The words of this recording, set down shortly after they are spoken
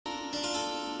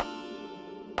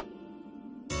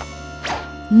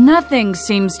Nothing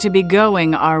seems to be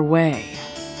going our way.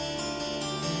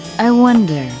 I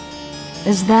wonder,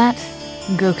 is that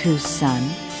Goku's son?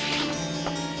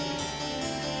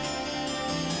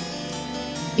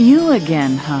 You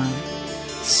again, huh?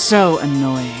 So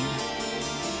annoying.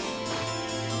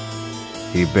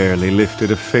 He barely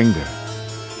lifted a finger,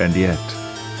 and yet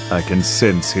I can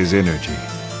sense his energy.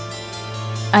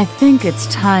 I think it's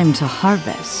time to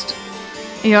harvest.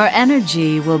 Your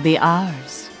energy will be ours.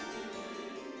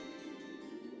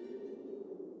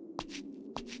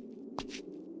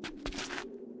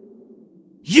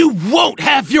 You won't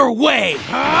have your way!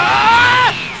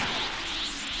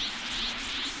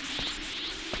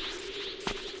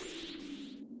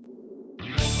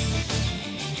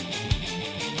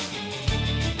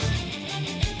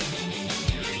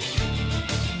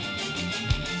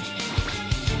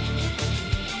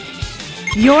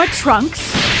 Your Trunks?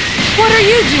 What are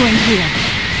you doing here?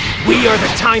 We are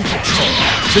the Time Patrol,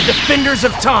 the defenders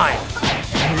of time.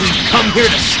 And we've come here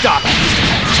to stop you.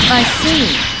 I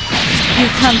see.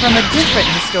 You've come from a different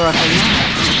historical line.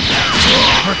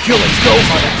 Hercules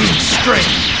Gohan are being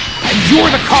strained, and you're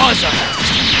the cause of it.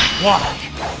 Why?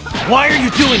 Why are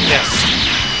you doing this?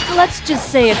 Let's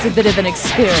just say it's a bit of an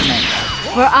experiment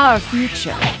for our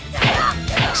future.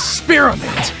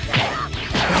 Experiment?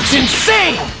 That's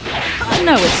insane!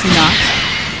 No, it's not.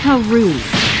 How rude.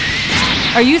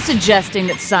 Are you suggesting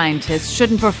that scientists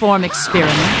shouldn't perform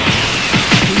experiments?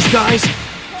 These guys,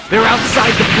 they're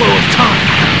outside the flow of time.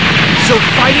 So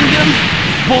fighting them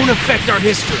won't affect our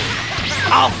history.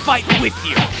 I'll fight with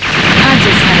you. I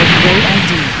just had a great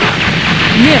idea.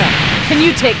 Mira, can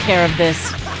you take care of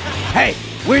this? Hey,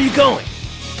 where are you going?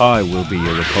 I will be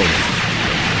your opponent.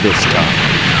 This time.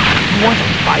 You want to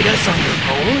fight us on your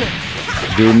own?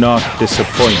 Do not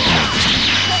disappoint me.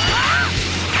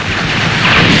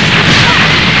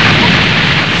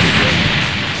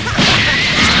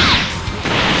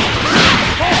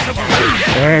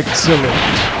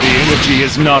 Excellent. The energy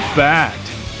is not bad.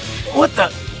 What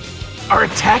the? Our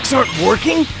attacks aren't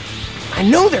working? I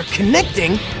know they're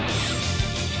connecting.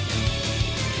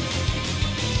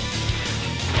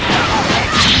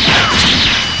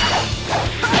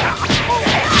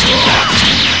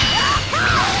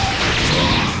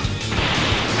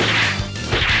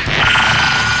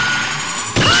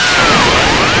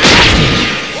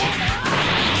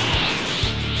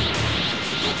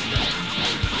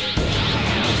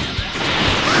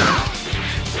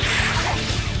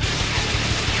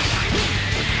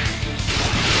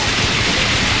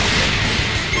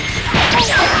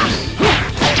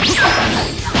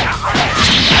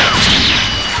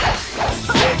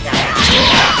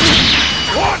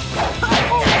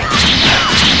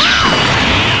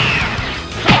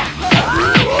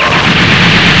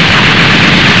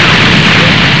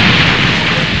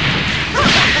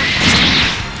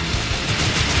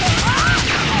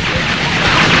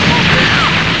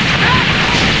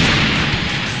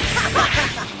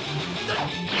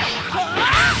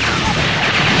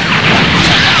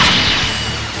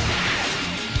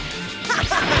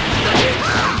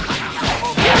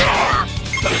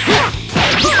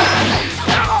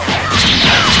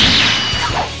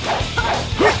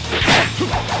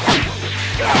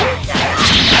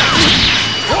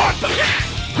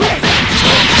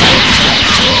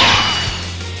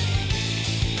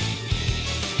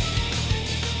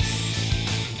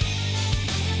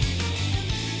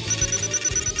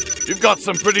 You've got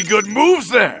some pretty good moves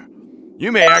there.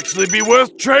 You may actually be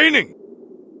worth training.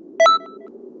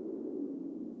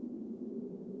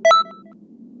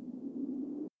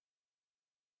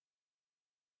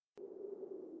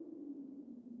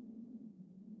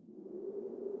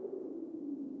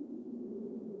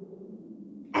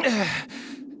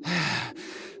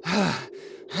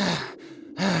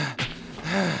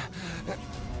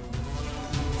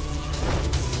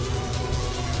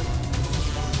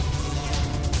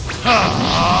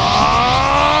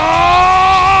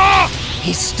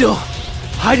 He's still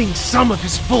hiding some of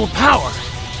his full power.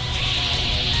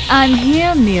 I'm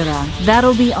here, Mira.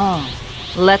 That'll be all.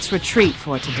 Let's retreat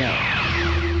for today.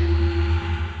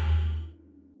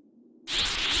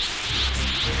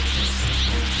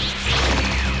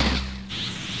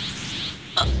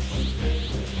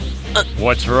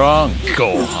 What's wrong,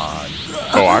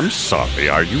 Gohan? Oh, I'm sorry.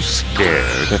 Are you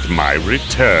scared at my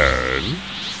return?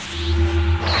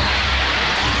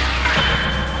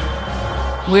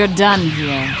 We're done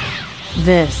here.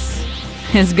 This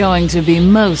is going to be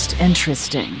most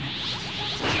interesting.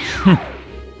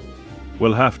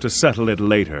 We'll have to settle it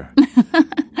later.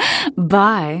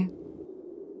 Bye.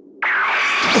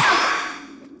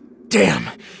 Damn,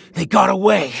 they got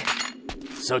away.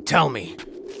 So tell me,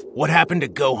 What happened to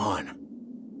Gohan?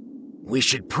 We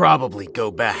should probably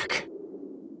go back.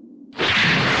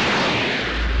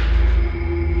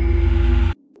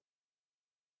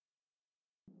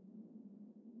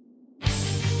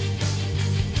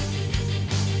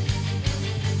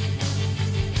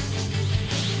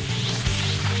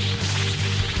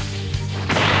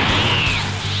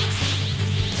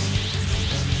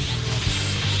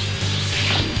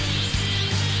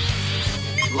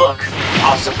 Look,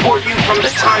 I'll support you from the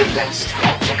time vest,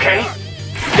 okay?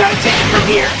 You gotta take it from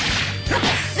here.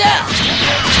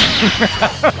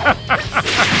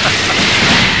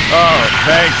 Oh,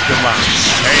 thanks to my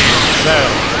sane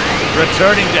self.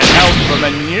 Returning to health from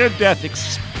a near-death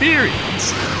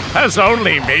experience has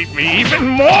only made me even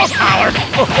more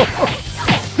powerful.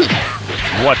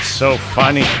 What's so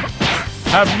funny?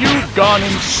 Have you gone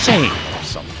insane or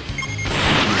something?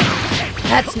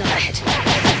 That's not it.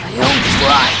 My own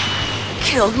pride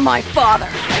killed my father.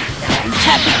 I'm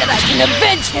happy that I can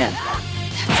avenge him.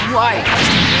 That's why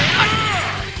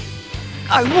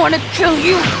I want to kill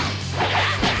you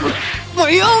with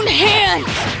my own hands.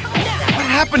 What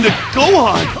happened to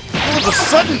Gohan? All of a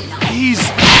sudden, he's...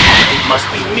 It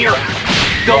must be Mira.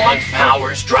 Gohan's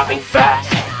power is dropping fast.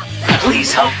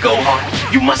 Please help Gohan.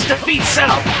 You must defeat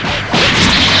Cell.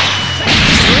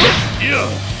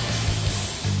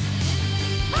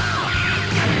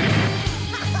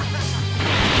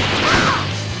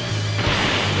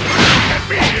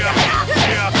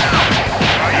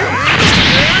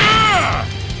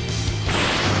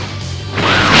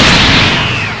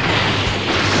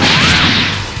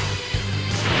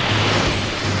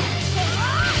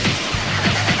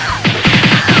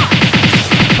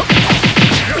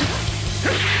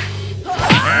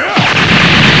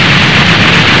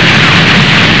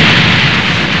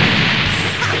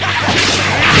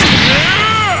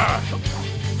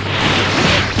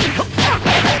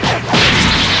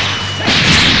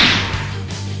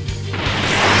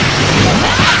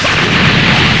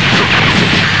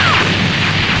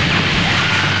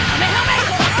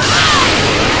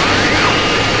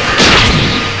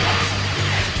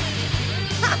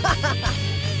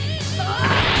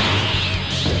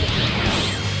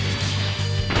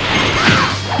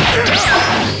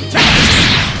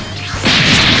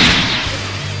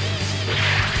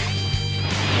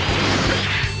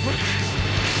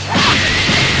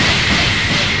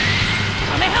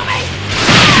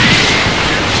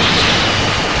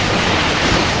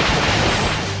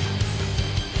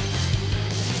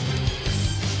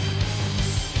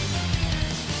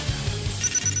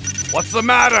 What's the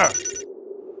matter?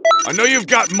 I know you've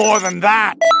got more than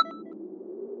that.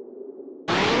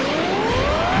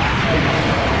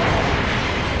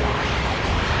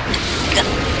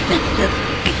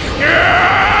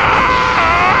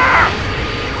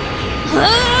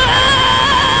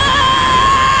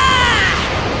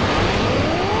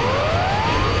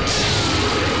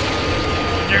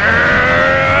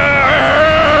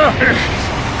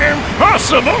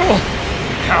 Impossible!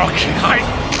 How can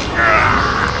I...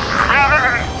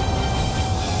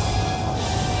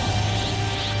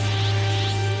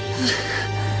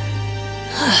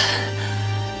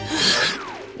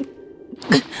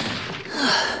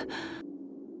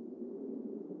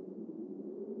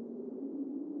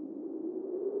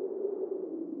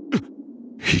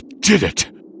 He did it!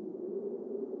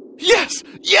 Yes!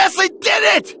 Yes, I did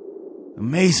it!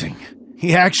 Amazing.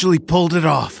 He actually pulled it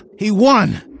off. He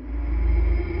won!